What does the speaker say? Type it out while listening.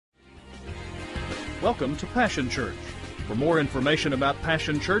Welcome to Passion Church. For more information about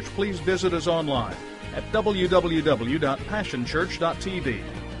Passion Church, please visit us online at www.passionchurch.tv.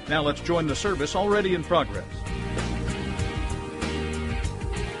 Now let's join the service already in progress.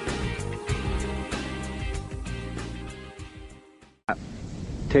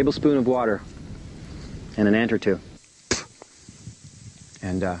 Tablespoon of water and an ant or two.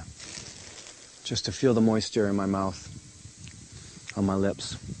 And just to feel the moisture in my mouth, on my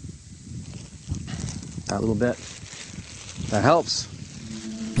lips. That little bit. That helps.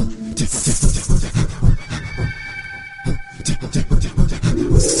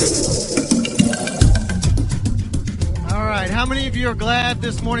 All right, how many of you are glad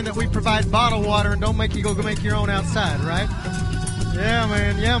this morning that we provide bottled water and don't make you go make your own outside, right?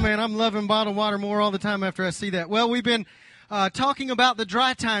 Yeah, man. I'm loving bottled water more all the time after I see that. Well, we've been talking about the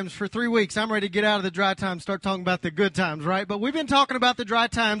dry times for 3 weeks. I'm ready to get out of the dry times, start talking about the good times, right? But we've been talking about the dry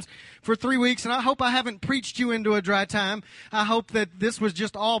times for 3 weeks, and I hope I haven't preached you into a dry time. I hope that this was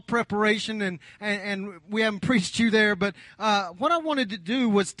just all preparation and we haven't preached you there. But what I wanted to do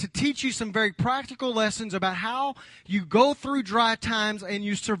was to teach you some very practical lessons about how you go through dry times and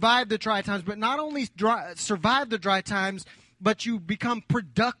you survive the dry times, but not only survive the dry times, but you become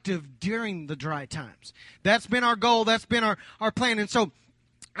productive during the dry times. That's been our goal. That's been our plan. And so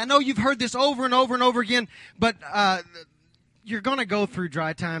I know you've heard this over and over and over again, but you're going to go through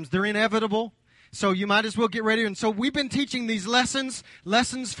dry times. They're inevitable. So you might as well get ready. And so we've been teaching these lessons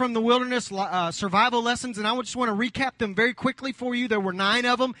from the wilderness, survival lessons, and I just want to recap them very quickly for you. There were 9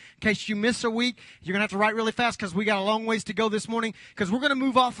 of them. In case you miss a week, you're going to have to write really fast because we got a long ways to go this morning, because we're going to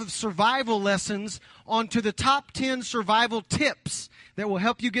move off of survival lessons onto the top 10 survival tips that will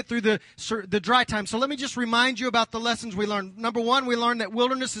help you get through the dry time. So let me just remind you about the lessons we learned. Number 1, we learned that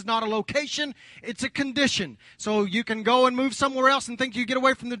wilderness is not a location, it's a condition. So you can go and move somewhere else and think you get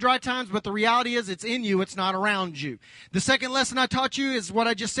away from the dry times, but the reality is it's in you, it's not around you. The second lesson I taught you is what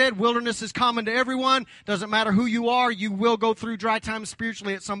I just said. Wilderness is common to everyone. Doesn't matter who you are, you will go through dry times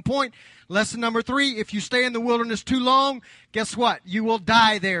spiritually at some point. Lesson number 3, if you stay in the wilderness too long, guess what? You will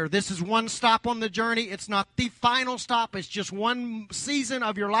die there. This is one stop on the journey. It's not the final stop. It's just one season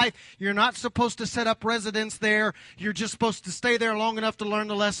of your life. You're not supposed to set up residence there. You're just supposed to stay there long enough to learn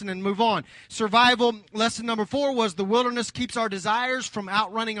the lesson and move on. Survival, lesson number 4 was the wilderness keeps our desires from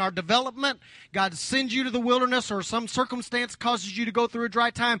outrunning our development. God sends you to the wilderness, or some circumstance causes you to go through a dry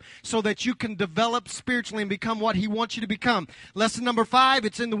time so that you can develop spiritually and become what He wants you to become. Lesson number 5,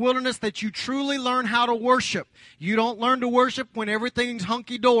 it's in the wilderness that you truly learn how to worship. You don't learn to worship when everything's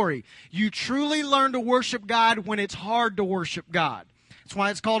hunky-dory. You truly learn to worship God when it's hard to worship God. That's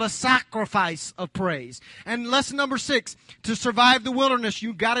why it's called a sacrifice of praise. And lesson number 6, to survive the wilderness,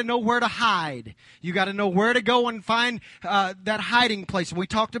 you got to know where to hide. You got to know where to go and find that hiding place. And we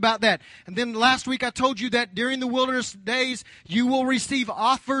talked about that. And then last week I told you that during the wilderness days, you will receive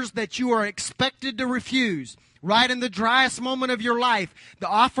offers that you are expected to refuse. Right in the driest moment of your life, the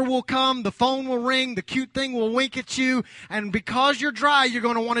offer will come, the phone will ring, the cute thing will wink at you, and because you're dry, you're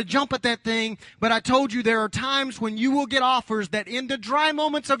going to want to jump at that thing. But I told you there are times when you will get offers that in the dry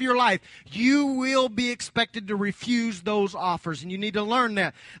moments of your life, you will be expected to refuse those offers, and you need to learn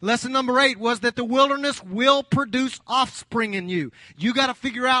that. Lesson number 8 was that the wilderness will produce offspring in you. You got to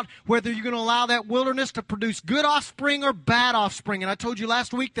figure out whether you're going to allow that wilderness to produce good offspring or bad offspring. And I told you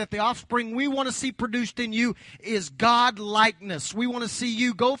last week that the offspring we want to see produced in you is God-likeness. We want to see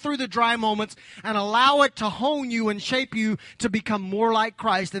you go through the dry moments and allow it to hone you and shape you to become more like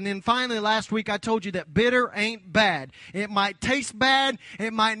Christ. And then finally, last week, I told you that bitter ain't bad. It might taste bad,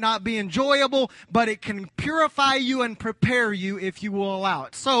 it might not be enjoyable, but it can purify you and prepare you if you will allow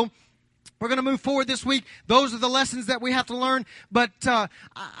it. So, we're going to move forward this week. Those are the lessons that we have to learn. But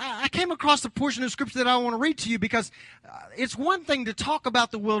I came across a portion of Scripture that I want to read to you, because it's one thing to talk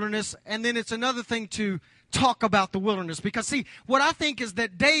about the wilderness, and then it's another thing to talk about the wilderness. Because, see, what I think is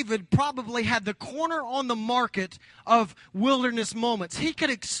that David probably had the corner on the market of wilderness moments. He could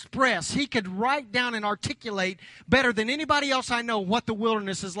express, he could write down and articulate better than anybody else I know what the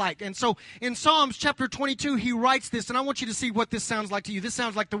wilderness is like. And so in Psalms chapter 22, he writes this, and I want you to see what this sounds like to you. This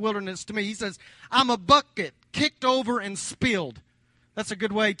sounds like the wilderness to me. He says, I'm a bucket kicked over and spilled. That's a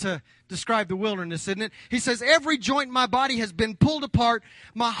good way to describe the wilderness, isn't it? He says, every joint in my body has been pulled apart.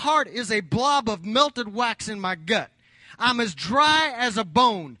 My heart is a blob of melted wax in my gut. I'm as dry as a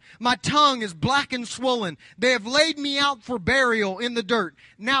bone. My tongue is black and swollen. They have laid me out for burial in the dirt.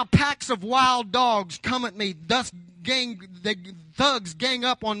 Now packs of wild dogs come at me, thus thugs gang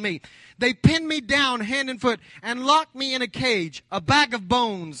up on me. They pin me down hand and foot and lock me in a cage, a bag of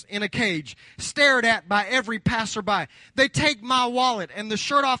bones in a cage, stared at by every passerby. They take my wallet and the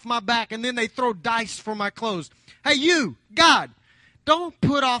shirt off my back, and then they throw dice for my clothes. Hey, you, God, don't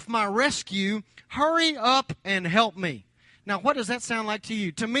put off my rescue. Hurry up and help me. Now, what does that sound like to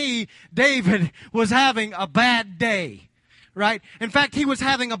you? To me, David was having a bad day, right? In fact, he was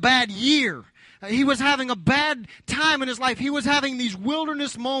having a bad year. He was having a bad time in his life. He was having these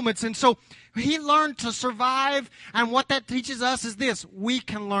wilderness moments. And so he learned to survive. And what that teaches us is this: we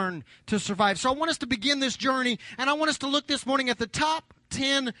can learn to survive. So I want us to begin this journey. And I want us to look this morning at the top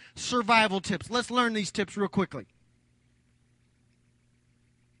 10 survival tips. Let's learn these tips real quickly.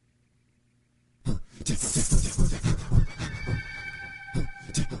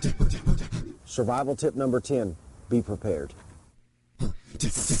 Survival tip number 10, be prepared. All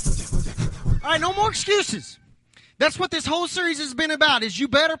right, no more excuses. That's what this whole series has been about, is you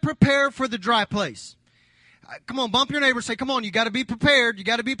better prepare for the dry place. Come on, bump your neighbor, say, come on, you got to be prepared. You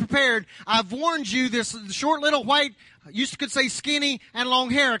got to be prepared. I've warned you, this short little white, used to could say skinny and long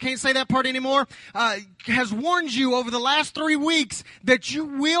hair, I can't say that part anymore, has warned you over the last 3 weeks that you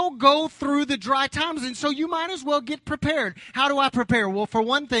will go through the dry times, and so you might as well get prepared. How do I prepare? Well, for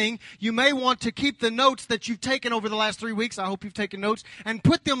one thing, you may want to keep the notes that you've taken over the last 3 weeks. I hope you've taken notes, and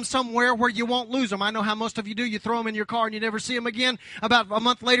put them somewhere where you won't lose them. I know how most of you do. You throw them in your car and you never see them again. About a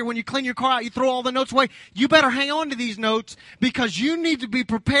month later, when you clean your car out, you throw all the notes away. You better hang on to these notes, because you need to be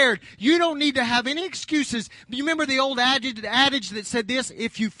prepared. You don't need to have any excuses. Do you remember the old adage that said this: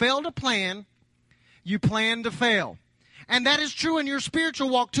 if you fail to plan, you plan to fail? And that is true in your spiritual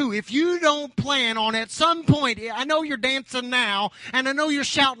walk too. If you don't plan on at some point, I know you're dancing now, and I know you're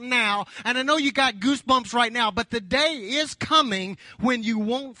shouting now, and I know you got goosebumps right now, but the day is coming when you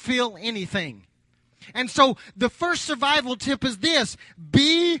won't feel anything. And so the first survival tip is this: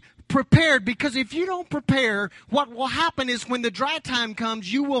 be prepared, because if you don't prepare, what will happen is when the dry time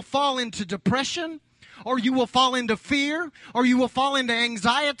comes, you will fall into depression, or you will fall into fear, or you will fall into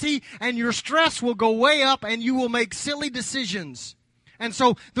anxiety, and your stress will go way up, and you will make silly decisions. And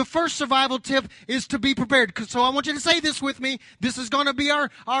so the first survival tip is to be prepared. So I want you to say this with me. This is going to be our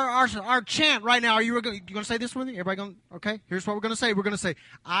chant right now. Are you going to say this with me? Everybody going? Okay. Here's what we're going to say. We're going to say,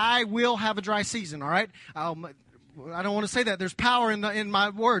 I will have a dry season. All right. I don't want to say that. There's power in my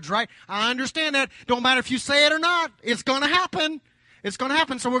words, right? I understand that. Don't matter if you say it or not. It's going to happen. It's going to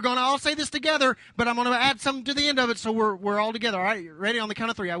happen. So we're going to all say this together, but I'm going to add something to the end of it, so we're all together. All right, ready? On the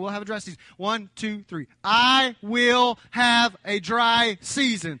count of 3. I will have a dry season. 1, 2, 3. I will have a dry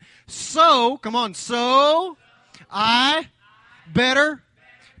season. So, come on. So, I better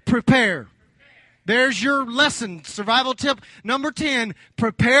prepare. There's your lesson. Survival tip number 10.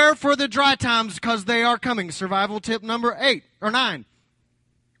 Prepare for the dry times, because they are coming. Survival tip number 8 or 9.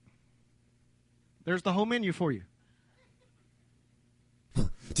 There's the whole menu for you.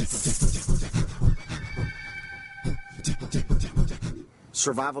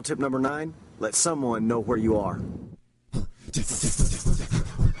 Survival tip number 9, let someone know where you are.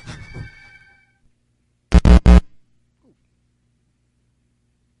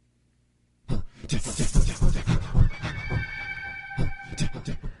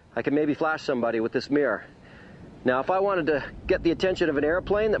 I can maybe flash somebody with this mirror. Now, if I wanted to get the attention of an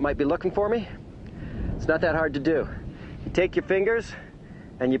airplane that might be looking for me, it's not that hard to do. You take your fingers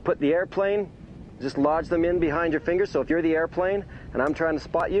and you put the airplane, just lodge them in behind your fingers. So if you're the airplane and I'm trying to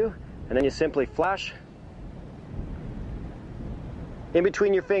spot you, and then you simply flash in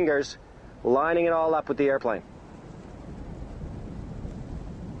between your fingers, lining it all up with the airplane.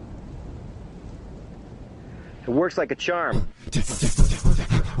 It works like a charm.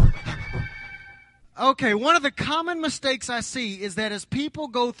 Okay, one of the common mistakes I see is that as people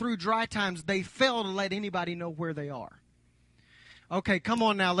go through dry times, they fail to let anybody know where they are. Okay, come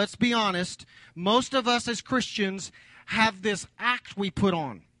on now, let's be honest. Most of us as Christians have this act we put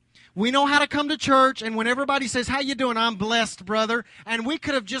on. We know how to come to church, and when everybody says, how you doing? I'm blessed, brother. And we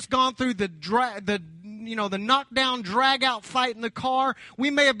could have just gone through the knockdown, drag-out fight in the car. We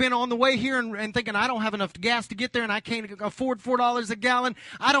may have been on the way here and thinking, I don't have enough gas to get there, and I can't afford $4 a gallon.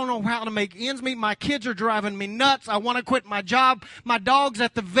 I don't know how to make ends meet. My kids are driving me nuts. I want to quit my job. My dog's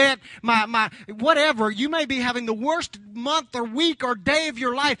at the vet. My whatever. You may be having the worst month or week or day of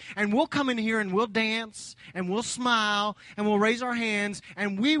your life, and we'll come in here and we'll dance, and we'll smile, and we'll raise our hands,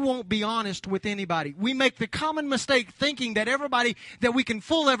 and we won't be honest with anybody. We make the common mistake thinking that we can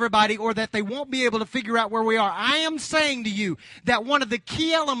fool everybody, or that they won't be able to figure out where we are. I am saying to you that one of the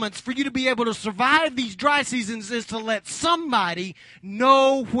key elements for you to be able to survive these dry seasons is to let somebody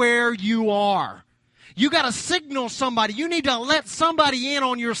know where you are. You got to signal somebody. You need to let somebody in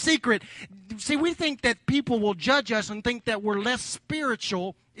on your secret. See, we think that people will judge us and think that we're less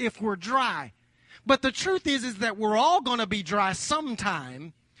spiritual if we're dry. But the truth is that we're all going to be dry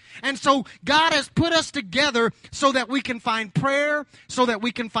sometime. And so God has put us together so that we can find prayer, so that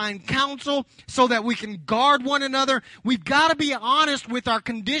we can find counsel, so that we can guard one another. We've got to be honest with our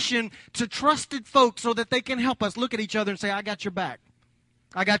condition to trusted folks so that they can help us look at each other and say, I got your back.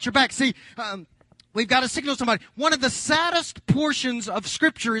 I got your back. See, we've got to signal somebody. One of the saddest portions of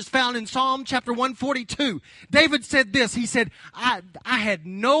Scripture is found in Psalm chapter 142. David said this. He said, I had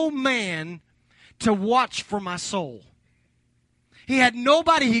no man to watch for my soul. He had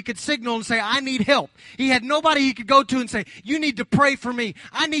nobody he could signal and say, I need help. He had nobody he could go to and say, you need to pray for me.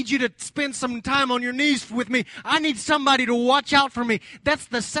 I need you to spend some time on your knees with me. I need somebody to watch out for me. That's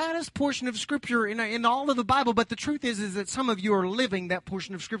the saddest portion of Scripture in all of the Bible. But the truth is that some of you are living that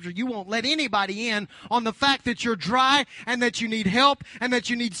portion of Scripture. You won't let anybody in on the fact that you're dry and that you need help and that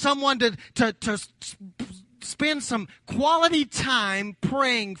you need someone to spend some quality time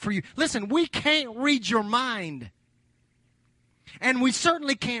praying for you. Listen, we can't read your mind. And we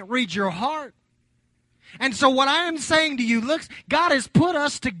certainly can't read your heart. And so what I am saying to you, look, God has put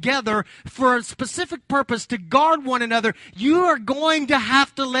us together for a specific purpose to guard one another. You are going to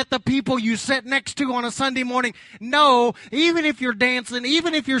have to let the people you sit next to on a Sunday morning know, even if you're dancing,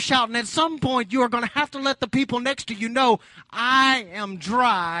 even if you're shouting, at some point you are going to have to let the people next to you know, I am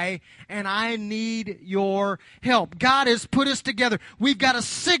dry and I need your help. God has put us together. We've got to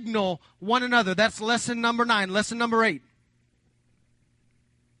signal one another. That's lesson number 9. Lesson number 8.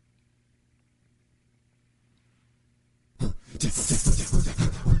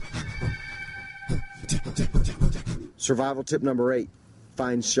 Survival tip number 8,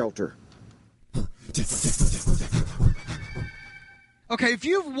 find shelter. Okay, if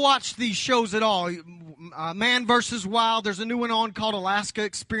you've watched these shows at all, Man vs. Wild, there's a new one on called Alaska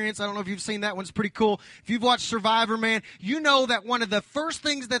Experience. I don't know if you've seen that one. It's pretty cool. If you've watched SurvivorMan, you know that one of the first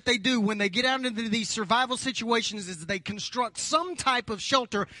things that they do when they get out into these survival situations is they construct some type of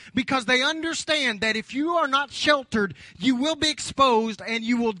shelter because they understand that if you are not sheltered, you will be exposed and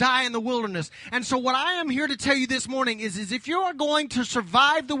you will die in the wilderness. And so what I am here to tell you this morning is if you are going to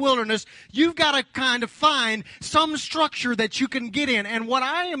survive the wilderness, you've got to kind of find some structure that you can get in. And what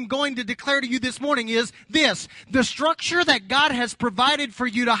I am going to declare to you this morning is this: the structure that God has provided for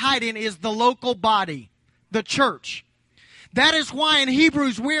you to hide in is the local body, the church. That is why in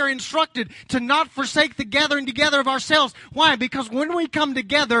Hebrews we are instructed to not forsake the gathering together of ourselves. Why? Because when we come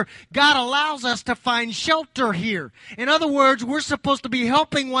together, God allows us to find shelter here. In other words, we're supposed to be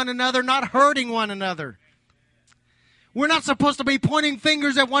helping one another, not hurting one another. We're not supposed to be pointing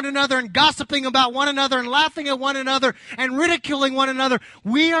fingers at one another and gossiping about one another and laughing at one another and ridiculing one another.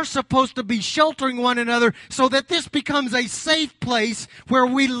 We are supposed to be sheltering one another so that this becomes a safe place where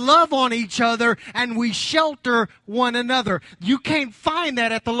we love on each other and we shelter one another. You can't find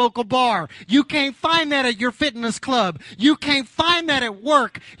that at the local bar. You can't find that at your fitness club. You can't find that at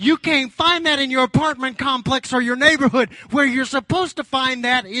work. You can't find that in your apartment complex or your neighborhood. Where you're supposed to find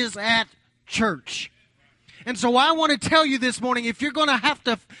that is at church. And so I want to tell you this morning, if you're going to have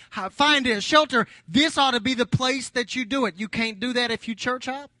to find a shelter, this ought to be the place that you do it. You can't do that if you church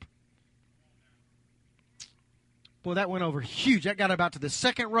hop. Boy, that went over huge. That got about to the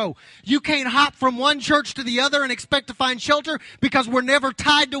second row. You can't hop from one church to the other and expect to find shelter because we're never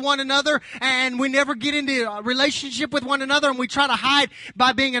tied to one another and we never get into a relationship with one another and we try to hide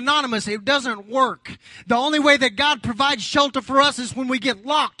by being anonymous. It doesn't work. The only way that God provides shelter for us is when we get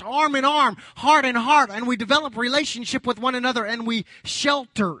locked arm in arm, heart in heart, and we develop relationship with one another and we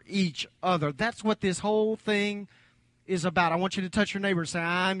shelter each other. That's what this whole thing is about. I want you to touch your neighbor and say,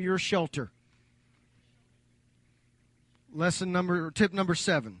 I'm your shelter. Tip number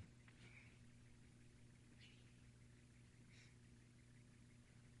 7.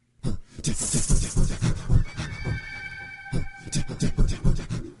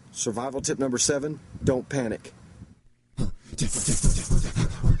 Survival tip number 7, don't panic. All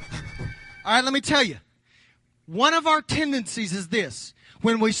right, let me tell you. One of our tendencies is this.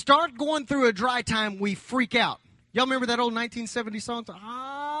 When we start going through a dry time, we freak out. Y'all remember that old 1970 song?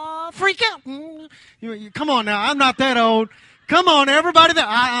 Freak out. Come on now. I'm not that old. Come on, everybody.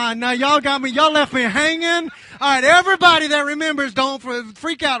 Now y'all got me. Y'all left me hanging. All right, everybody that remembers, don't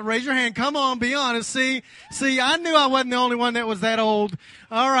freak out. Raise your hand. Come on, be honest. See, I knew I wasn't the only one that was that old.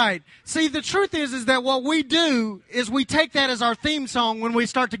 All right. See, the truth is that what we do is we take that as our theme song when we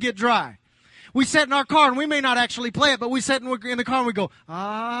start to get dry. We sit in our car, and we may not actually play it, but we sit in the car and we go,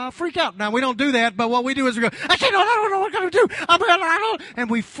 freak out. Now, we don't do that, but what we do is we go, I don't know what I'm going to do. And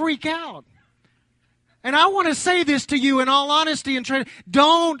we freak out. And I want to say this to you in all honesty and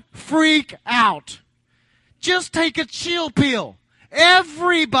don't freak out. Just take a chill pill.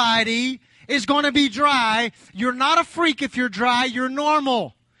 Everybody is going to be dry. You're not a freak if you're dry. You're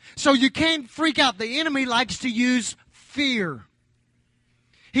normal. So you can't freak out. The enemy likes to use fear.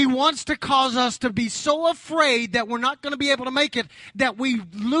 He wants to cause us to be so afraid that we're not going to be able to make it, that we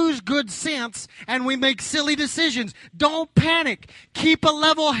lose good sense and we make silly decisions. Don't panic. Keep a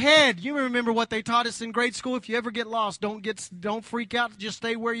level head. You remember what they taught us in grade school? If you ever get lost, don't freak out. Just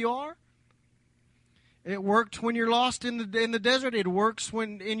stay where you are. It worked when you're lost in the desert. It works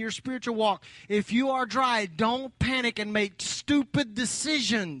when in your spiritual walk. If you are dry, don't panic and make stupid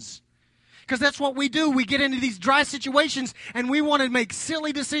decisions. Because that's what we do. We get into these dry situations and we want to make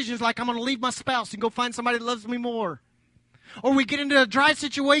silly decisions like I'm going to leave my spouse and go find somebody that loves me more. Or we get into a dry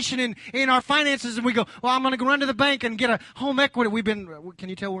situation in our finances and we go, well, I'm going to go run to the bank and get a home equity. Can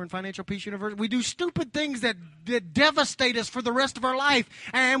you tell we're in Financial Peace University? We do stupid things that devastate us for the rest of our life.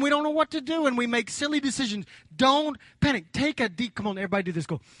 And we don't know what to do and we make silly decisions. Don't panic. Take a deep, come on, everybody do this.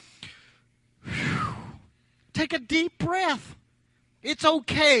 Go. Take a deep breath. It's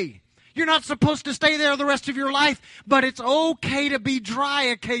okay. You're not supposed to stay there the rest of your life, but it's okay to be dry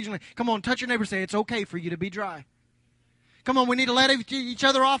occasionally. Come on, touch your neighbor and say, it's okay for you to be dry. Come on, we need to let each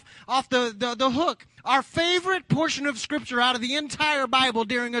other off the hook. Our favorite portion of Scripture out of the entire Bible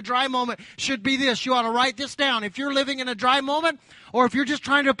during a dry moment should be this. You ought to write this down. If you're living in a dry moment, or if you're just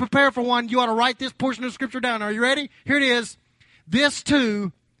trying to prepare for one, you ought to write this portion of Scripture down. Are you ready? Here it is. This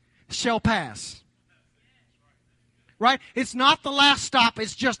too shall pass. Right? It's not the last stop.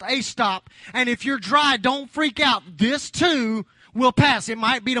 It's just a stop. And if you're dry, don't freak out. This too will pass. It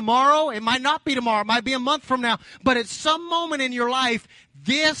might be tomorrow. It might not be tomorrow. It might be a month from now. But at some moment in your life,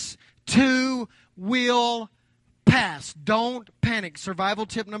 this too will pass. Don't panic. Survival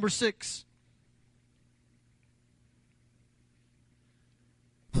tip number 6.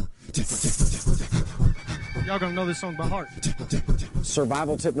 Y'all gonna know this song by heart.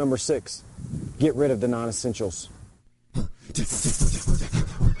 Survival tip number 6. Get rid of the non-essentials.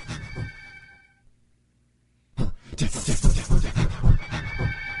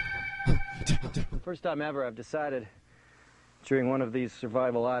 First time ever I've decided during one of these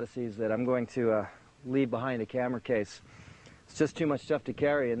survival odysseys that I'm going to leave behind a camera case. It's just too much stuff to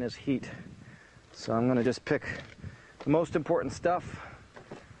carry in this heat. So I'm going to just pick the most important stuff,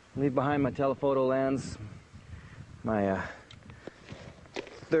 leave behind my telephoto lens, my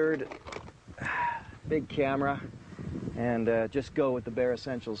third big camera, and just go with the bare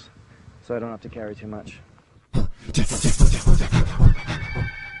essentials so I don't have to carry too much.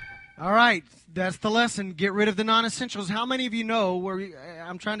 All right, that's the lesson. Get rid of the non-essentials. How many of you know,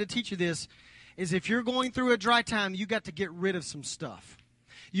 I'm trying to teach you this, is if you're going through a dry time, you got to get rid of some stuff.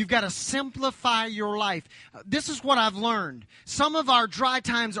 You've got to simplify your life. This is what I've learned. Some of our dry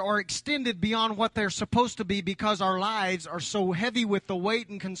times are extended beyond what they're supposed to be because our lives are so heavy with the weight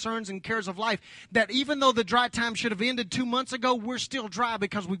and concerns and cares of life that even though the dry time should have ended 2 months ago, we're still dry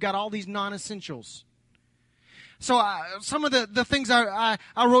because we've got all these non-essentials. So some of the things I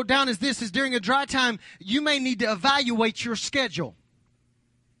wrote down is this, is during a dry time, you may need to evaluate your schedule.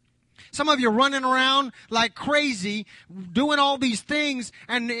 Some of you are running around like crazy, doing all these things,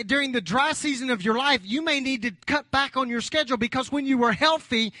 and during the dry season of your life, you may need to cut back on your schedule because when you were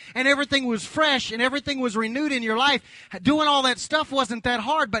healthy and everything was fresh and everything was renewed in your life, doing all that stuff wasn't that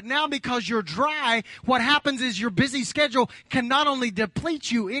hard. But now because you're dry, what happens is your busy schedule can not only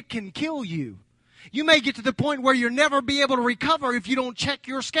deplete you, it can kill you. You may get to the point where you'll never be able to recover if you don't check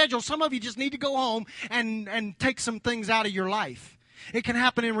your schedule. Some of you just need to go home and take some things out of your life. It can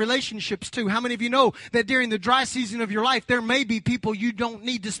happen in relationships too. How many of you know that during the dry season of your life, there may be people you don't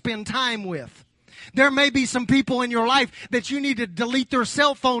need to spend time with? There may be some people in your life that you need to delete their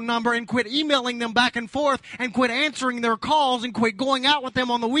cell phone number and quit emailing them back and forth and quit answering their calls and quit going out with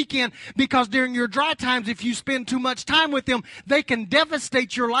them on the weekend, because during your dry times, if you spend too much time with them, they can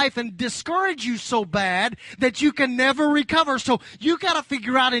devastate your life and discourage you so bad that you can never recover. So you got to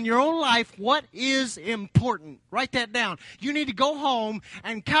figure out in your own life what is important. Write that down. You need to go home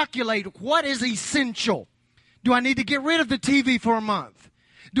and calculate what is essential. Do I need to get rid of the TV for a month?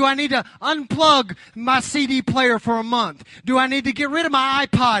 Do I need to unplug my CD player for a month? Do I need to get rid of my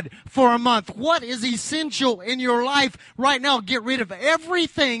iPod for a month? What is essential in your life right now? Get rid of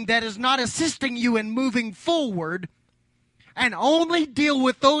everything that is not assisting you in moving forward, and only deal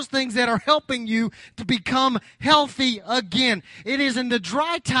with those things that are helping you to become healthy again. It is in the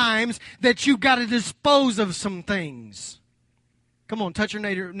dry times that you've got to dispose of some things. Come on, touch your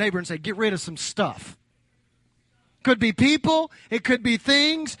neighbor and say, get rid of some stuff. Could be people, it could be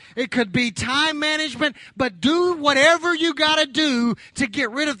things, it could be time management, but do whatever you got to do to get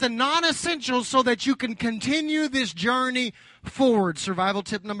rid of the non-essentials so that you can continue this journey forward. Survival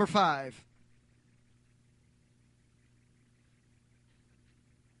tip number 5.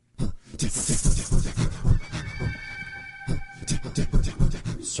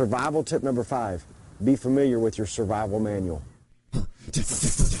 Survival tip number 5. Be familiar with your survival manual.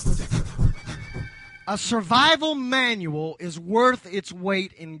 A survival manual is worth its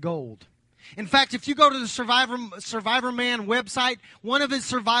weight in gold. In fact, if you go to the SurvivorMan website, one of his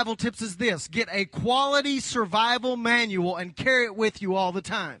survival tips is this: get a quality survival manual and carry it with you all the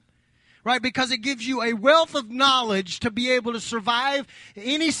time. Right? Because it gives you a wealth of knowledge to be able to survive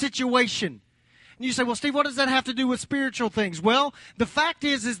any situation. And you say, well, Steve, what does that have to do with spiritual things? Well, the fact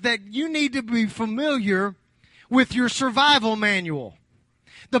is that you need to be familiar with your survival manual.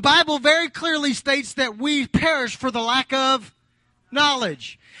 The Bible very clearly states that we perish for the lack of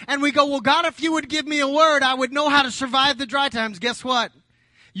knowledge. And we go, well, God, if you would give me a word, I would know how to survive the dry times. Guess what?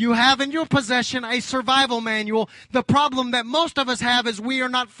 You have in your possession a survival manual. The problem that most of us have is we are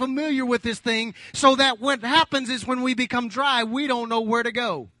not familiar with this thing, so that what happens is when we become dry, we don't know where to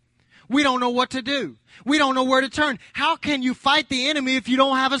go. We don't know what to do. We don't know where to turn. How can you fight the enemy if you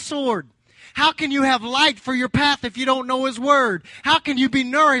don't have a sword? How can you have light for your path if you don't know His Word? How can you be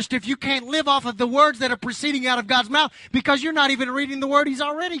nourished if you can't live off of the words that are proceeding out of God's mouth because you're not even reading the Word He's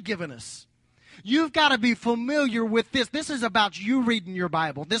already given us? You've got to be familiar with this. This is about you reading your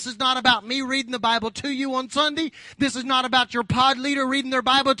Bible. This is not about me reading the Bible to you on Sunday. This is not about your pod leader reading their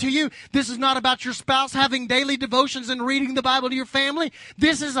Bible to you. This is not about your spouse having daily devotions and reading the Bible to your family.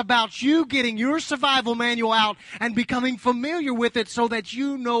 This is about you getting your survival manual out and becoming familiar with it so that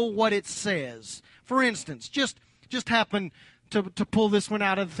you know what it says. For instance, just happen to pull this one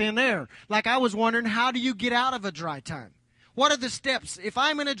out of thin air. Like I was wondering, how do you get out of a dry time? What are the steps? If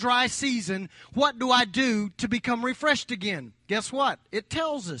I'm in a dry season, what do I do to become refreshed again? Guess what? It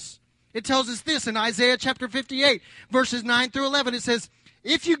tells us. It tells us this in Isaiah chapter 58, verses 9 through 11. It says,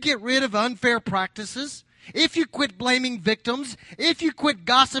 if you get rid of unfair practices, if you quit blaming victims, if you quit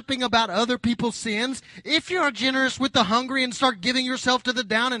gossiping about other people's sins, if you are generous with the hungry and start giving yourself to the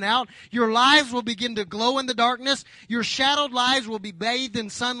down and out, your lives will begin to glow in the darkness. Your shadowed lives will be bathed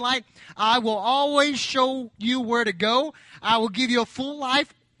in sunlight. I will always show you where to go. I will give you a full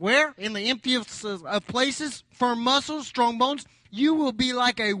life. Where? In the emptiest of places, firm muscles, strong bones. You will be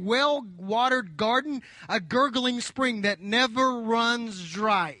like a well-watered garden, a gurgling spring that never runs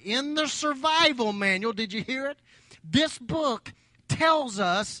dry. In the survival manual, did you hear it? This book tells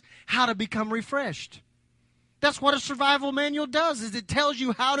us how to become refreshed. That's what a survival manual does, is it tells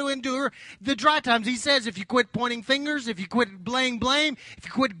you how to endure the dry times. He says if you quit pointing fingers, if you quit blame, if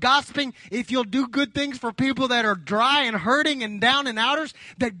you quit gossiping, if you'll do good things for people that are dry and hurting and down and outers,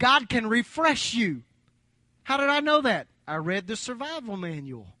 that God can refresh you. How did I know that? I read the survival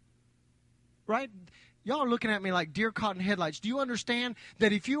manual, right? Y'all are looking at me like deer caught in headlights. Do you understand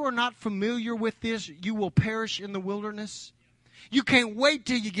that if you are not familiar with this, you will perish in the wilderness? You can't wait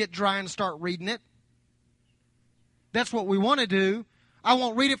till you get dry and start reading it. That's what we want to do. I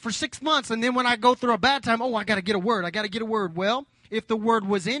won't read it for 6 months, and then when I go through a bad time, I got to get a word. Well, if the word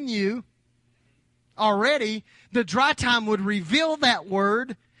was in you already, the dry time would reveal that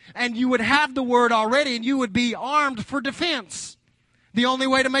word, and you would have the word already, and you would be armed for defense. The only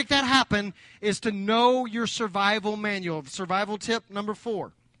way to make that happen is to know your survival manual. Survival tip number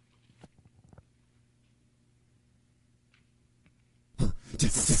 4.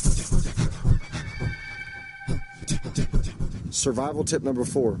 Survival tip number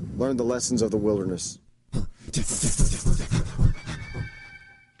 4. Learn the lessons of the wilderness.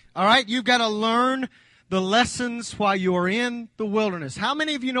 All right, you've got to learn the lessons while you're in the wilderness. How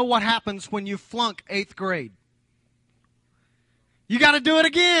many of you know what happens when you flunk 8th grade? You got to do it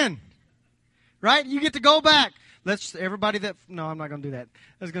again, right? You get to go back. No, I'm not going to do that.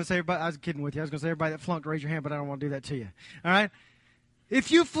 I was kidding with you. I was going to say everybody that flunked, raise your hand, but I don't want to do that to you. All right? If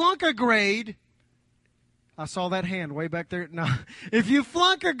you flunk a grade, I saw that hand way back there. No, if you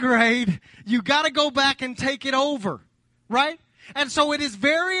flunk a grade, you got to go back and take it over, right? And so it is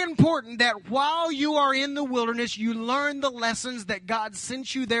very important that while you are in the wilderness, you learn the lessons that God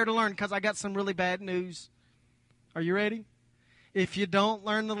sent you there to learn. Because I got some really bad news. Are you ready? If you don't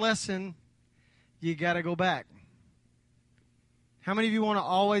learn the lesson, you got to go back. How many of you want to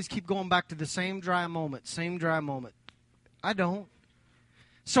always keep going back to the same dry moment? I don't.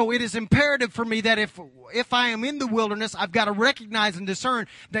 So it is imperative for me that if I am in the wilderness, I've got to recognize and discern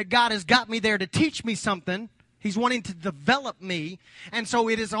that God has got me there to teach me something. He's wanting to develop me. And so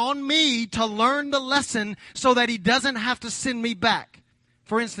it is on me to learn the lesson so that He doesn't have to send me back.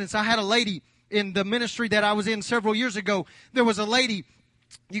 For instance, I had a lady in the ministry that I was in several years ago. There was a lady,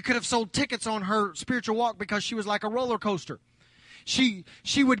 you could have sold tickets on her spiritual walk because she was like a roller coaster. She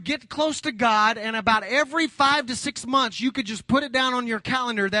would get close to God, and about every 5 to 6 months, you could just put it down on your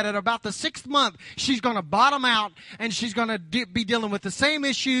calendar that at about the 6th month, she's going to bottom out, and she's going to be dealing with the same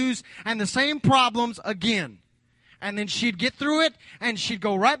issues and the same problems again. And then she'd get through it, and she'd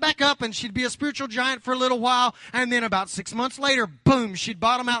go right back up, and she'd be a spiritual giant for a little while, and then about 6 months later, boom, she'd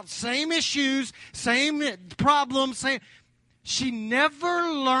bottom out. Same issues, same problems, same... She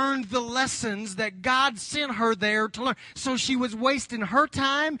never learned the lessons that God sent her there to learn. So she was wasting her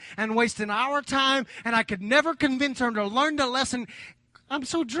time and wasting our time, and I could never convince her to learn the lesson. I'm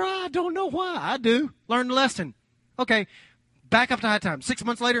so dry, I don't know why. I do. Learn the lesson. Okay, back up to high time. 6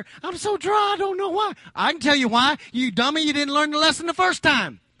 months later, I'm so dry, I don't know why. I can tell you why. You dummy, you didn't learn the lesson the first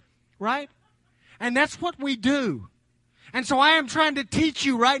time. Right? And that's what we do. And so I am trying to teach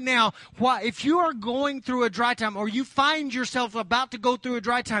you right now why, if you are going through a dry time or you find yourself about to go through a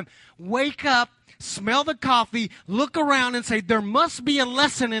dry time, wake up, smell the coffee, look around and say, there must be a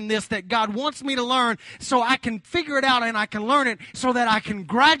lesson in this that God wants me to learn so I can figure it out and I can learn it so that I can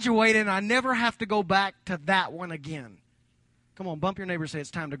graduate and I never have to go back to that one again. Come on, bump your neighbor and say, it's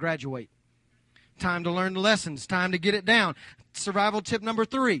time to graduate. Time to learn the lessons. Time to get it down. Survival tip number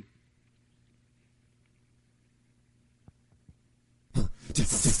 3.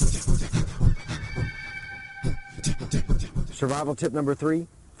 Survival tip number 3,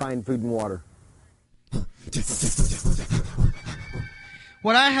 find food and water.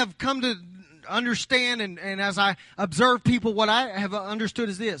 What I have come to understand, and as I observe people, what I have understood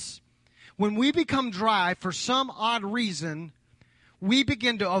is this. When we become dry for some odd reason, we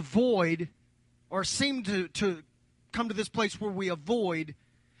begin to avoid or seem to come to this place where we avoid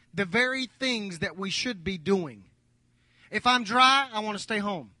the very things that we should be doing. If I'm dry, I want to stay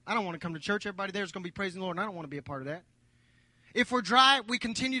home. I don't want to come to church. Everybody there is going to be praising the Lord, and I don't want to be a part of that. If we're dry, we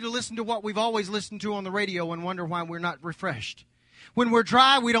continue to listen to what we've always listened to on the radio and wonder why we're not refreshed. When we're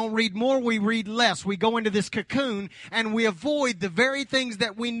dry, we don't read more, we read less. We go into this cocoon and we avoid the very things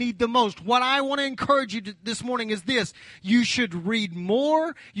that we need the most. What I want to encourage you this morning is this. You should read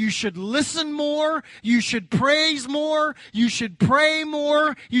more. You should listen more. You should praise more. You should pray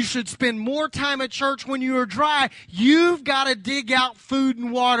more. You should spend more time at church when you are dry. You've got to dig out food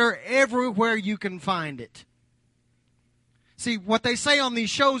and water everywhere you can find it. See, what they say on these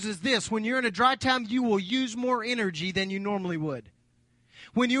shows is this. When you're in a dry time, you will use more energy than you normally would.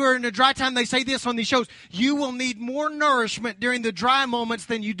 When you are in a dry time, they say this on these shows, you will need more nourishment during the dry moments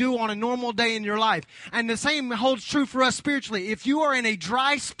than you do on a normal day in your life. And the same holds true for us spiritually. If you are in a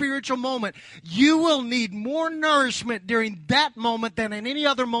dry spiritual moment, you will need more nourishment during that moment than in any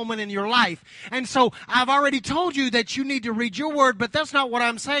other moment in your life. And so I've already told you that you need to read your word, but that's not what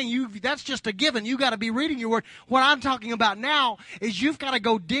I'm saying. That's just a given. You got to be reading your word. What I'm talking about now is you've got to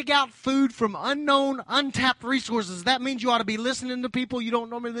go dig out food from unknown, untapped resources. That means you ought to be listening to people you don't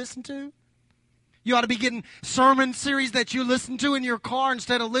normally listen to. You ought to be getting sermon series that you listen to in your car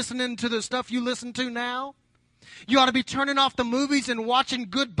instead of listening to the stuff you listen to now. You ought to be turning off the movies and watching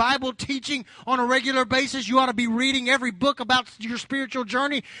good Bible teaching on a regular basis. You ought to be reading every book about your spiritual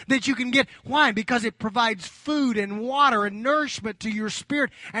journey that you can get. Why? Because it provides food and water and nourishment to your spirit,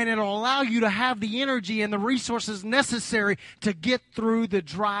 and it'll allow you to have the energy and the resources necessary to get through the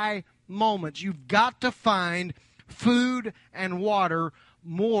dry moments. You've got to find food and water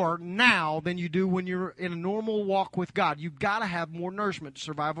more now than you do when you're in a normal walk with God. You've got to have more nourishment.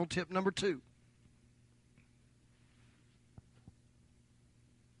 Survival tip number 2.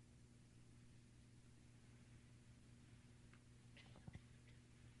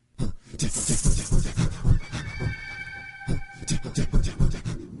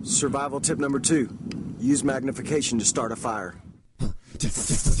 Survival tip number 2, use magnification to start a fire.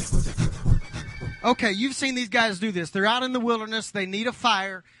 Okay, you've seen these guys do this. They're out in the wilderness. They need a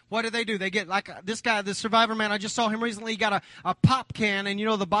fire. What do? They get like this guy, the SurvivorMan. I just saw him recently. He got a pop can, and you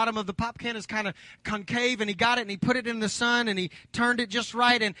know the bottom of the pop can is kind of concave, and he got it, and he put it in the sun, and he turned it just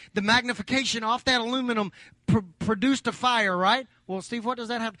right, and the magnification off that aluminum produced a fire, right? Well, Steve, what does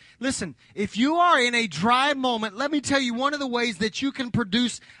that have? Listen, if you are in a dry moment, let me tell you one of the ways that you can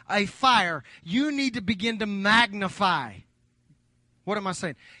produce a fire. You need to begin to magnify. What am I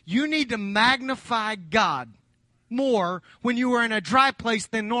saying? You need to magnify God. more when you are in a dry place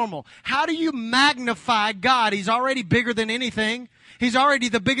than normal? How do you magnify God? He's already bigger than anything. He's already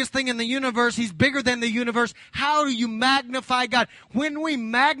the biggest thing in the universe. He's bigger than the universe. How do you magnify God? When we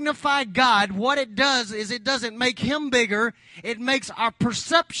magnify God, what it does is it doesn't make Him bigger. It makes our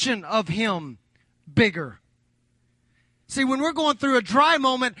perception of Him bigger. See, when we're going through a dry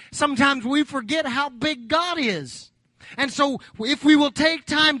moment, sometimes we forget how big God is. And so if we will take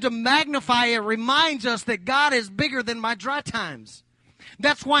time to magnify, it reminds us that God is bigger than my dry times.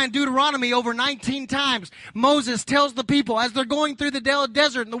 That's why in Deuteronomy over 19 times, Moses tells the people as they're going through the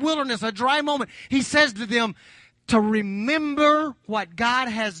desert in the wilderness, a dry moment, he says to them to remember what God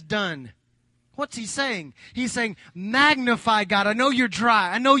has done. What's he saying? He's saying, magnify God. I know you're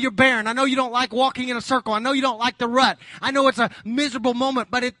dry. I know you're barren. I know you don't like walking in a circle. I know you don't like the rut. I know it's a miserable moment.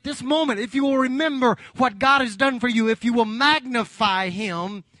 But at this moment, if you will remember what God has done for you, if you will magnify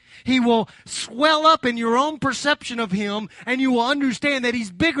Him, He will swell up in your own perception of Him, and you will understand that He's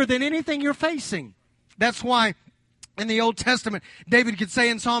bigger than anything you're facing. That's why in the Old Testament, David could say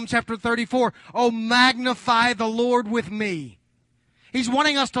in Psalm chapter 34, "Oh, magnify the Lord with me." He's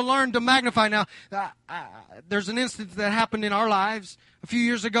wanting us to learn to magnify. Now, there's an instance that happened in our lives. A few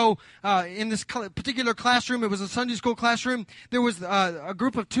years ago, in this particular classroom, it was a Sunday school classroom, there was a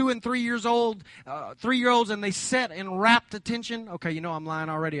group of 2 and 3 years old, 3-year-olds, and they sat in rapt attention. Okay, you know I'm lying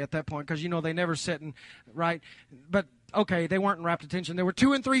already at that point, because you know they never sit in, right? But okay, they weren't in rapt attention. They were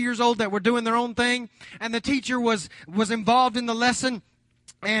 2 and 3 years old that were doing their own thing, and the teacher was involved in the lesson.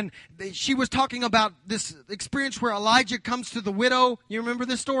 And she was talking about this experience where Elijah comes to the widow. You remember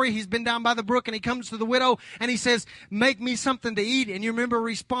this story? He's been down by the brook, and he comes to the widow, and he says, "Make me something to eat." And you remember her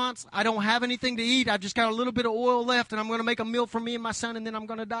response? "I don't have anything to eat. I've just got a little bit of oil left, and I'm going to make a meal for me and my son, and then I'm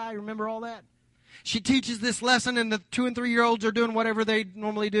going to die." Remember all that? She teaches this lesson, and the 2 and 3-year-olds are doing whatever they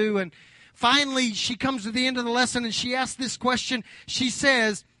normally do. And finally, she comes to the end of the lesson, and she asks this question. She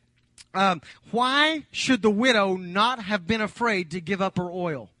says, why should the widow not have been afraid to give up her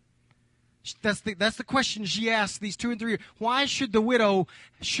oil? That's the question she asked these 2 and 3 years. Why should the widow,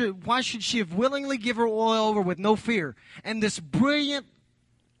 why should she have willingly give her oil over with no fear? And this brilliant,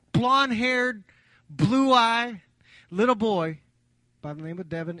 blonde-haired, blue-eyed little boy by the name of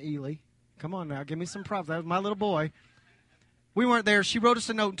Devin Ely. Come on now, give me some props. That was my little boy. We weren't there. She wrote us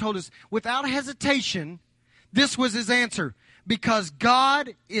a note and told us, without hesitation, this was his answer. Because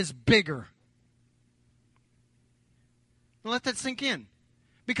God is bigger. Now let that sink in.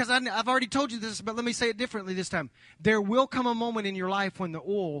 Because I've already told you this, but let me say it differently this time. There will come a moment in your life when the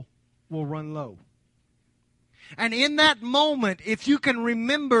oil will run low. And in that moment, if you can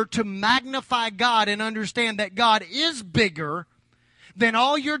remember to magnify God and understand that God is bigger than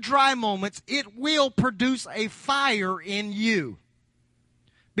all your dry moments, it will produce a fire in you.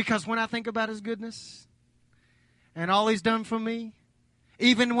 Because when I think about His goodness and all He's done for me,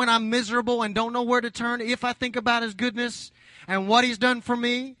 even when I'm miserable and don't know where to turn, if I think about His goodness and what He's done for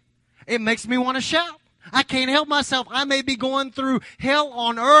me, it makes me want to shout. I can't help myself. I may be going through hell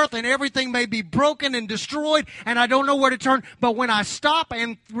on earth and everything may be broken and destroyed and I don't know where to turn. But when I stop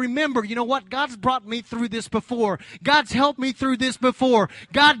and remember, you know what? God's brought me through this before. God's helped me through this before.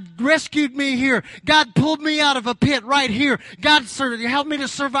 God rescued me here. God pulled me out of a pit right here. God helped me to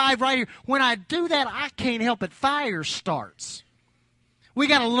survive right here. When I do that, I can't help it. Fire starts. We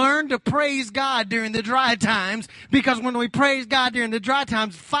got to learn to praise God during the dry times, because when we praise God during the dry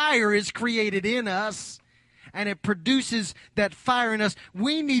times, fire is created in us and it produces that fire in us.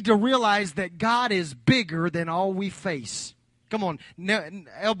 We need to realize that God is bigger than all we face. Come on,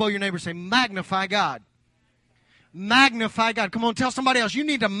 elbow your neighbor, say, magnify God. Magnify God. Come on, tell somebody else, you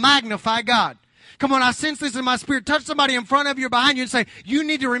need to magnify God. Come on, I sense this in my spirit. Touch somebody in front of you or behind you and say, you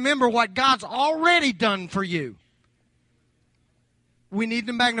need to remember what God's already done for you. We need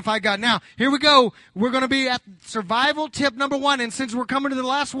to magnify God. Now, here we go. We're going to be at survival tip number 1. And since we're coming to the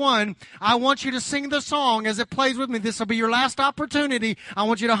last one, I want you to sing the song as it plays with me. This will be your last opportunity. I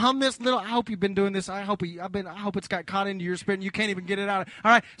want you to hum this little. I hope you've been doing this. I hope it's got caught into your spirit and you can't even get it out.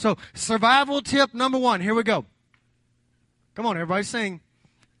 All right. So survival tip number 1. Here we go. Come on, everybody, sing.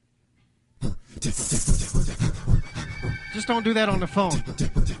 Just don't do that on the phone.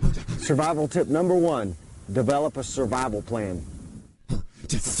 Survival tip number 1, develop a survival plan.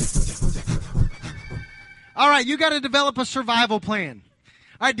 All right, you got to develop a survival plan.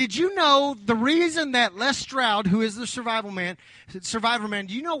 All right, did you know the reason that Les Stroud, who is the SurvivorMan,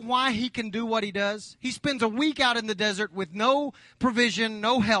 do you know why he can do what he does? He spends a week out in the desert with no provision,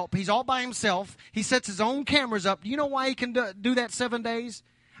 no help. He's all by himself. He sets his own cameras up. Do you know why he can do that 7 days?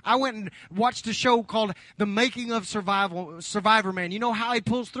 I went and watched a show called The Making of SurvivorMan. You know how he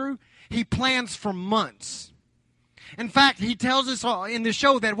pulls through? He plans for months. In fact, he tells us in the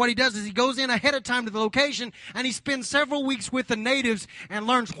show that what he does is he goes in ahead of time to the location and he spends several weeks with the natives and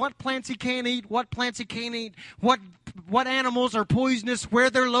learns what plants he can eat, what plants he can't eat, what animals are poisonous, where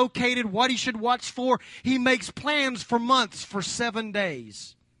they're located, what he should watch for. He makes plans for months, for 7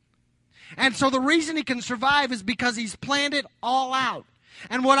 days. And so the reason he can survive is because he's planned it all out.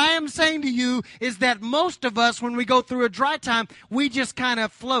 And what I am saying to you is that most of us, when we go through a dry time, we just kind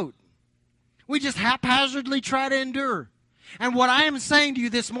of float. We just haphazardly try to endure. And what I am saying to you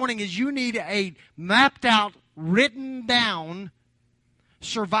this morning is you need a mapped out, written down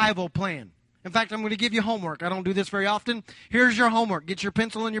survival plan. In fact, I'm going to give you homework. I don't do this very often. Here's your homework. Get your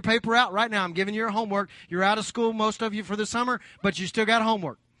pencil and your paper out right now. I'm giving you your homework. You're out of school, most of you, for the summer, but you still got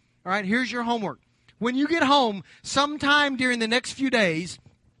homework. All right, here's your homework. When you get home, sometime during the next few days,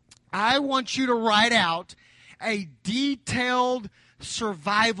 I want you to write out a detailed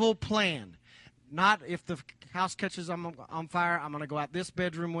survival plan. Not if the house catches on fire, I'm going to go out this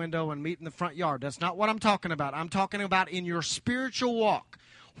bedroom window and meet in the front yard. That's not what I'm talking about. I'm talking about in your spiritual walk.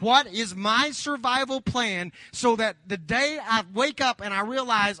 What is my survival plan so that the day I wake up and I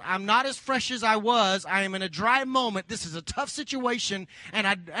realize I'm not as fresh as I was, I am in a dry moment, this is a tough situation, and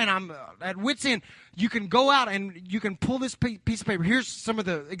I'm at wit's end. You can go out and you can pull this piece of paper. Here's some of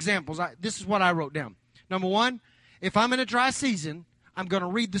the examples. This is what I wrote down. Number one, if I'm in a dry season, I'm going to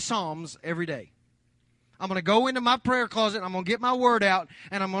read the Psalms every day. I'm going to go into my prayer closet, I'm going to get my word out,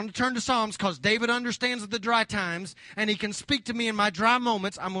 and I'm going to turn to Psalms because David understands the dry times, and he can speak to me in my dry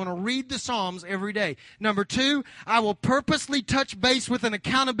moments. I'm going to read the Psalms every day. Number two, I will purposely touch base with an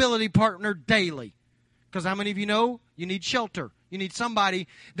accountability partner daily. Because how many of you know you need shelter? You need somebody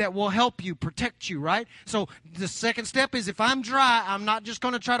that will help you, protect you, right? So the second step is if I'm dry, I'm not just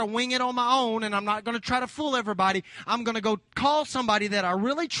going to try to wing it on my own, and I'm not going to try to fool everybody. I'm going to go call somebody that I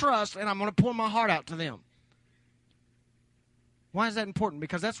really trust, and I'm going to pour my heart out to them. Why is that important?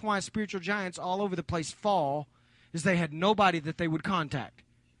 Because that's why spiritual giants all over the place fall, is they had nobody that they would contact.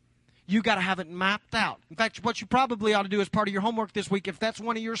 You got to have it mapped out. In fact, what you probably ought to do as part of your homework this week, if that's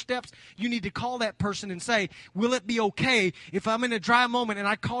one of your steps, you need to call that person and say, will it be okay if I'm in a dry moment and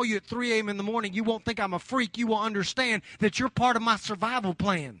I call you at 3 a.m. in the morning? You won't think I'm a freak. You will understand that you're part of my survival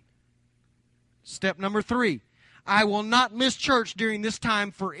plan. Step number 3, I will not miss church during this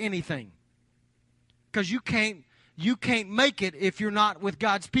time for anything. Because you can't make it if you're not with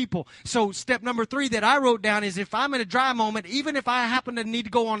God's people. So step number 3 that I wrote down is if I'm in a dry moment, even if I happen to need to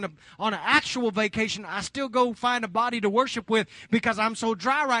go on an actual vacation, I still go find a body to worship with because I'm so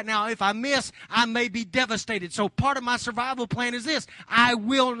dry right now. If I miss, I may be devastated. So part of my survival plan is this: I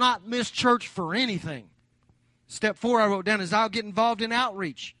will not miss church for anything. Step 4 I wrote down is I'll get involved in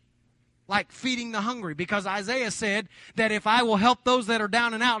outreach. Like feeding the hungry, because Isaiah said that if I will help those that are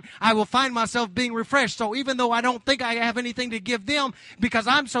down and out, I will find myself being refreshed. So even though I don't think I have anything to give them because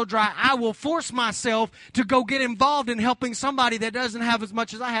I'm so dry, I will force myself to go get involved in helping somebody that doesn't have as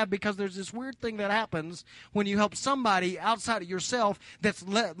much as I have, because there's this weird thing that happens when you help somebody outside of yourself that's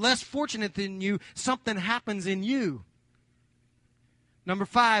less fortunate than you. Something happens in you. Number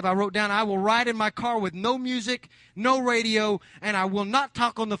 5, I wrote down, I will ride in my car with no music, no radio, and I will not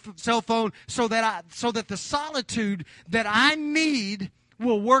talk on the cell phone so that the solitude that I need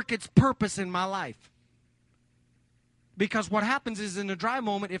will work its purpose in my life. Because what happens is in a dry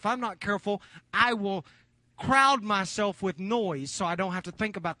moment, if I'm not careful, I will crowd myself with noise so I don't have to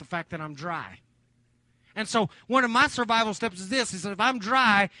think about the fact that I'm dry. And so one of my survival steps is this, is that if I'm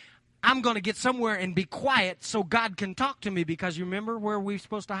dry, I'm going to get somewhere and be quiet so God can talk to me, because you remember where we're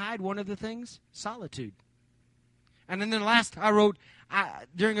supposed to hide one of the things? Solitude. And then last I wrote,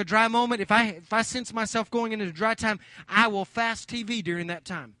 during a dry moment, if I sense myself going into a dry time, I will fast TV during that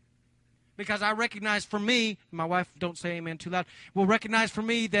time. Because I recognize for me, my wife, don't say amen too loud, will recognize for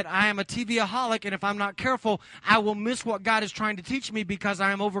me that I am a TV-aholic, and if I'm not careful, I will miss what God is trying to teach me because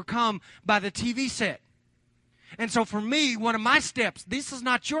I am overcome by the TV set. And so for me, one of my steps, this is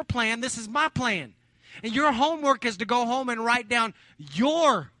not your plan, this is my plan. And your homework is to go home and write down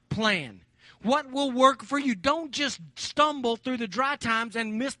your plan. What will work for you? Don't just stumble through the dry times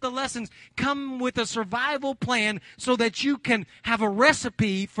and miss the lessons. Come with a survival plan so that you can have a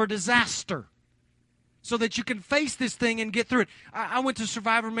recipe for disaster. So that you can face this thing and get through it. I went to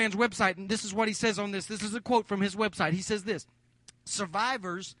SurvivorMan's website, and this is what he says on this. This is a quote from his website. He says this: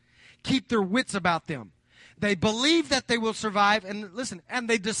 survivors keep their wits about them. They believe that they will survive, and listen, and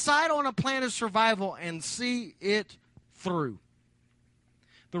they decide on a plan of survival and see it through.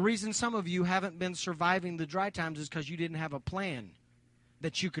 The reason some of you haven't been surviving the dry times is because you didn't have a plan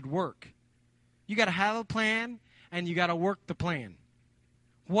that you could work. You got to have a plan, and you got to work the plan.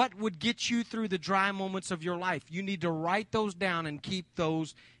 What would get you through the dry moments of your life? You need to write those down and keep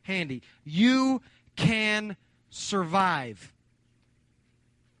those handy. You can survive.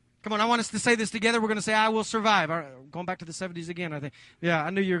 Come on, I want us to say this together. We're going to say, I will survive. All right, going back to the 70s again, I think. Yeah, I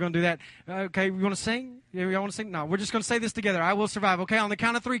knew you were going to do that. Okay, we want to sing? Yeah, you want to sing? No, we're just going to say this together. I will survive. Okay, on the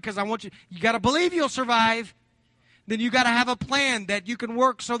count of 3, because I want you got to believe you'll survive. Then you got to have a plan that you can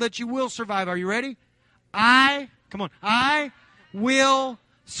work so that you will survive. Are you ready? I will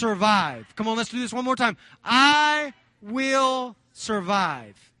survive. Come on, let's do this one more time. I will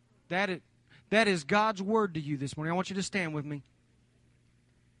survive. That is God's word to you this morning. I want you to stand with me.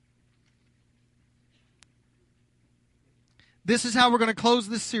 This is how we're going to close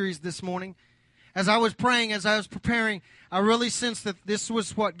this series this morning. As I was praying, as I was preparing, I really sensed that this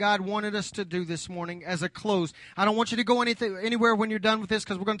was what God wanted us to do this morning as a close. I don't want you to go anywhere when you're done with this,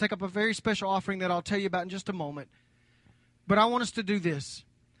 because we're going to take up a very special offering that I'll tell you about in just a moment. But I want us to do this.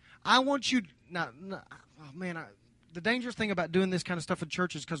 I want you... the dangerous thing about doing this kind of stuff in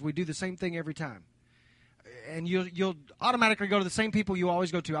church is because we do the same thing every time. And you'll automatically go to the same people you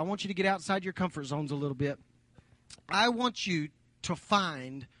always go to. I want you to get outside your comfort zones a little bit. I want you to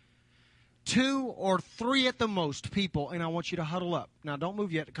find 2 or 3 at the most people, and I want you to huddle up. Now, don't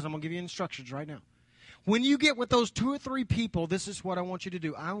move yet, because I'm going to give you instructions right now. When you get with those 2 or 3 people, this is what I want you to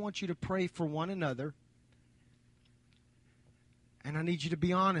do. I want you to pray for one another, and I need you to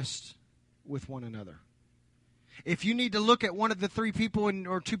be honest with one another. If you need to look at one of the 3 people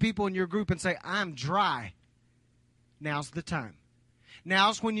or 2 people in your group and say, I'm dry, now's the time.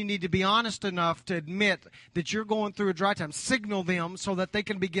 Now's when you need to be honest enough to admit that you're going through a dry time. Signal them so that they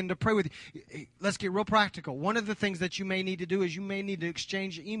can begin to pray with you. Let's get real practical. One of the things that you may need to do is you may need to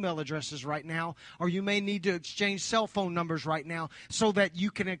exchange email addresses right now, or you may need to exchange cell phone numbers right now so that you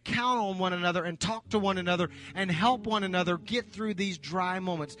can count on one another and talk to one another and help one another get through these dry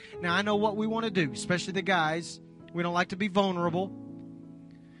moments. Now, I know what we want to do, especially the guys. We don't like to be vulnerable,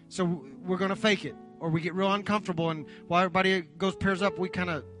 so we're going to fake it. Or we get real uncomfortable, and while everybody goes pairs up, we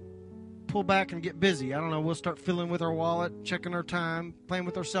kind of pull back and get busy. I don't know, we'll start fiddling with our wallet, checking our time, playing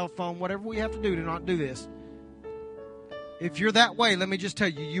with our cell phone, whatever we have to do to not do this. If you're that way, let me just tell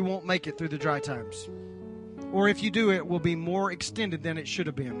you, you won't make it through the dry times. Or if you do, it will be more extended than it should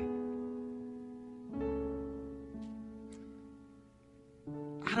have been.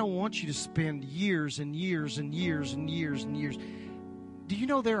 I don't want you to spend years and years and years and years and years. Do you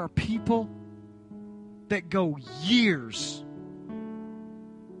know there are people that go years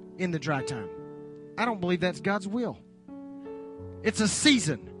in the dry time? I don't believe that's God's will. It's a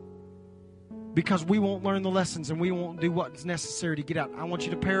season, because we won't learn the lessons and we won't do what's necessary to get out. I want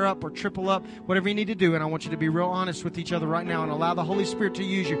you to pair up or triple up, whatever you need to do, and I want you to be real honest with each other right now and allow the Holy Spirit to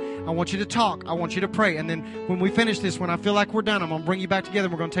use you. I want you to talk. I want you to pray. And then when we finish this, when I feel like we're done, I'm going to bring you back together.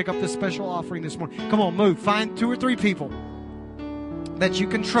 We're going to take up this special offering this morning. Come on, move. Find 2 or 3 people that you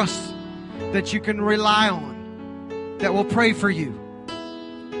can trust, that you can rely on, that will pray for you,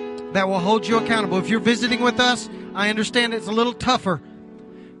 that will hold you accountable. If you're visiting with us, I understand it's a little tougher,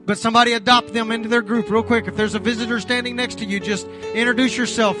 but somebody adopt them into their group real quick. If there's a visitor standing next to you, just introduce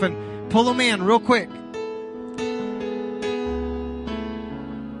yourself and pull them in real quick.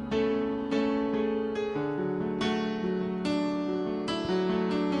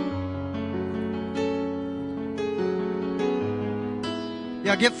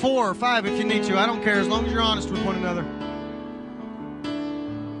 Yeah, get 4 or 5 if you need to. I don't care, as long as you're honest with one another.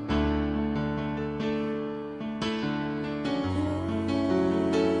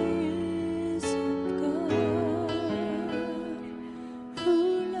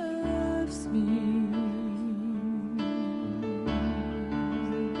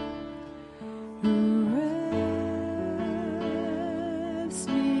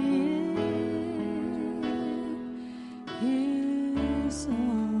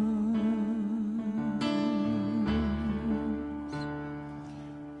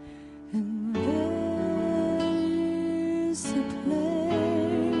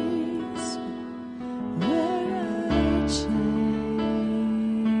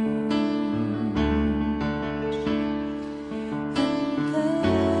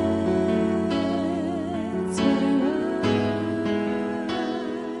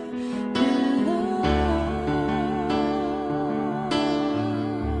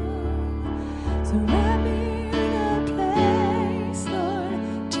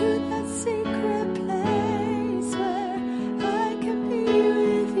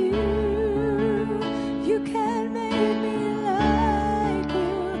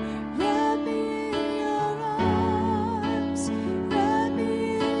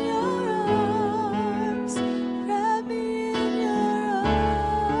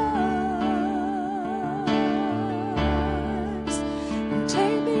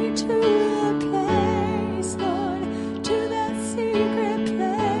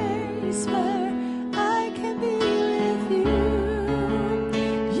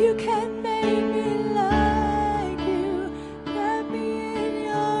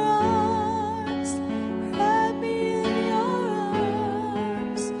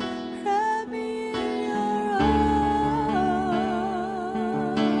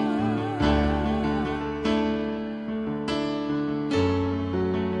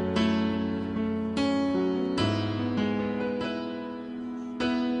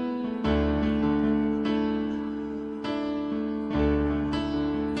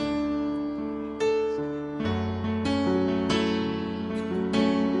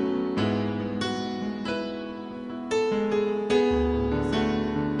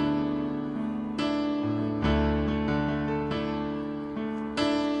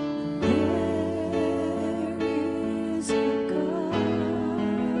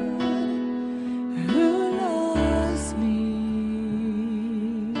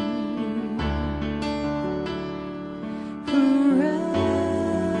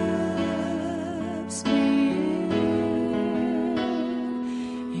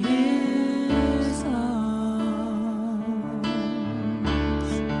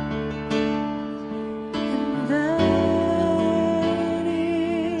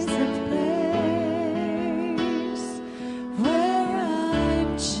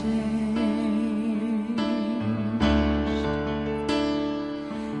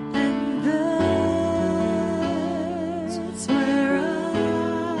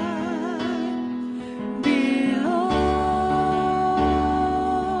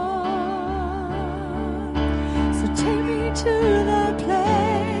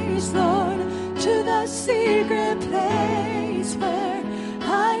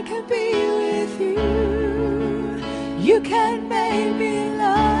 can be with you. You can make me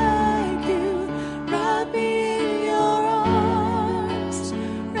like you. Wrap me in your arms.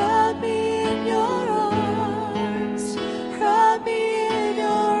 Wrap me in your arms. Wrap me in your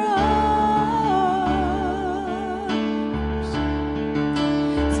arms.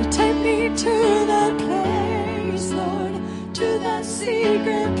 So take me to that place, Lord, to that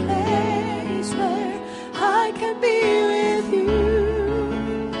secret place where I can be with you.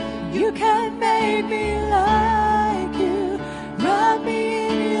 You can make me like you. Wrap me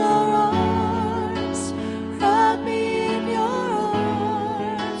in your arms. Wrap me in your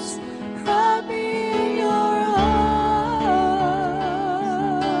arms. Wrap me in your arms.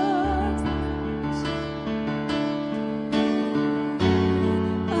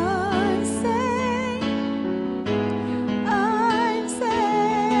 I'm safe. I'm safe.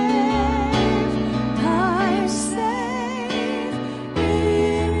 I'm safe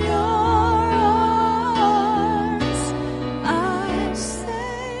in your arms. I'm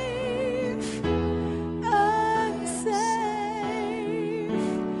safe. I'm safe.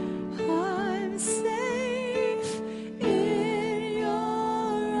 I'm safe in your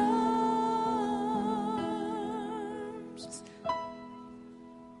arms.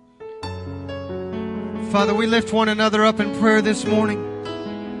 Father, we lift one another up in prayer this morning.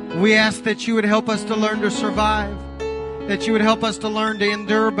 We ask that you would help us to learn to survive, that you would help us to learn to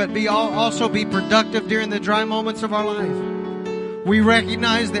endure, but also be productive during the dry moments of our life. We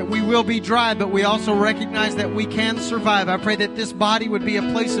recognize that we will be dry, but we also recognize that we can survive. I pray that this body would be a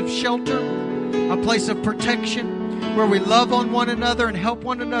place of shelter, a place of protection, where we love on one another and help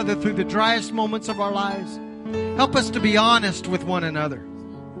one another through the driest moments of our lives. Help us to be honest with one another.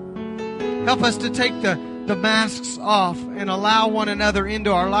 Help us to take the masks off and allow one another into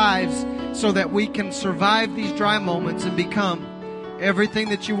our lives so that we can survive these dry moments and become everything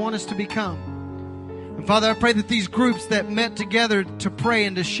that you want us to become. And Father, I pray that these groups that met together to pray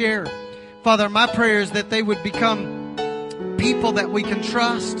and to share, Father, my prayer is that they would become people that we can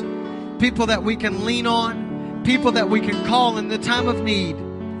trust, people that we can lean on, people that we can call in the time of need.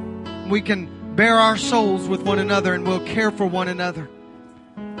 We can bare our souls with one another and we'll care for one another.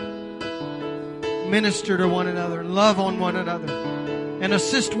 Minister to one another, love on one another, and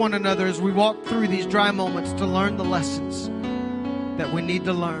assist one another as we walk through these dry moments to learn the lessons that we need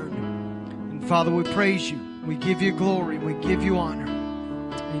to learn. And Father, we praise you. We give you glory. We give you honor.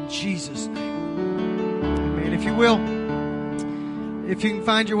 In Jesus' name. Amen. If you will, if you can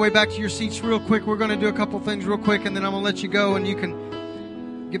find your way back to your seats real quick, we're going to do a couple things real quick, and then I'm going to let you go, and you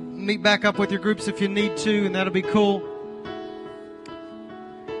can meet back up with your groups if you need to, and that'll be cool.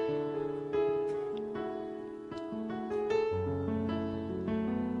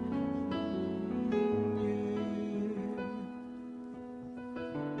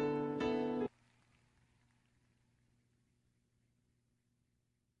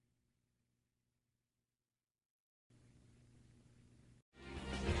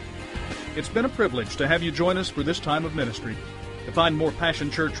 It's been a privilege to have you join us for this time of ministry. To find more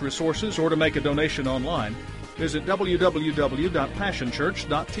Passion Church resources or to make a donation online, visit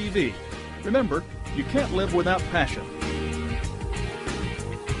www.passionchurch.tv. Remember, you can't live without passion.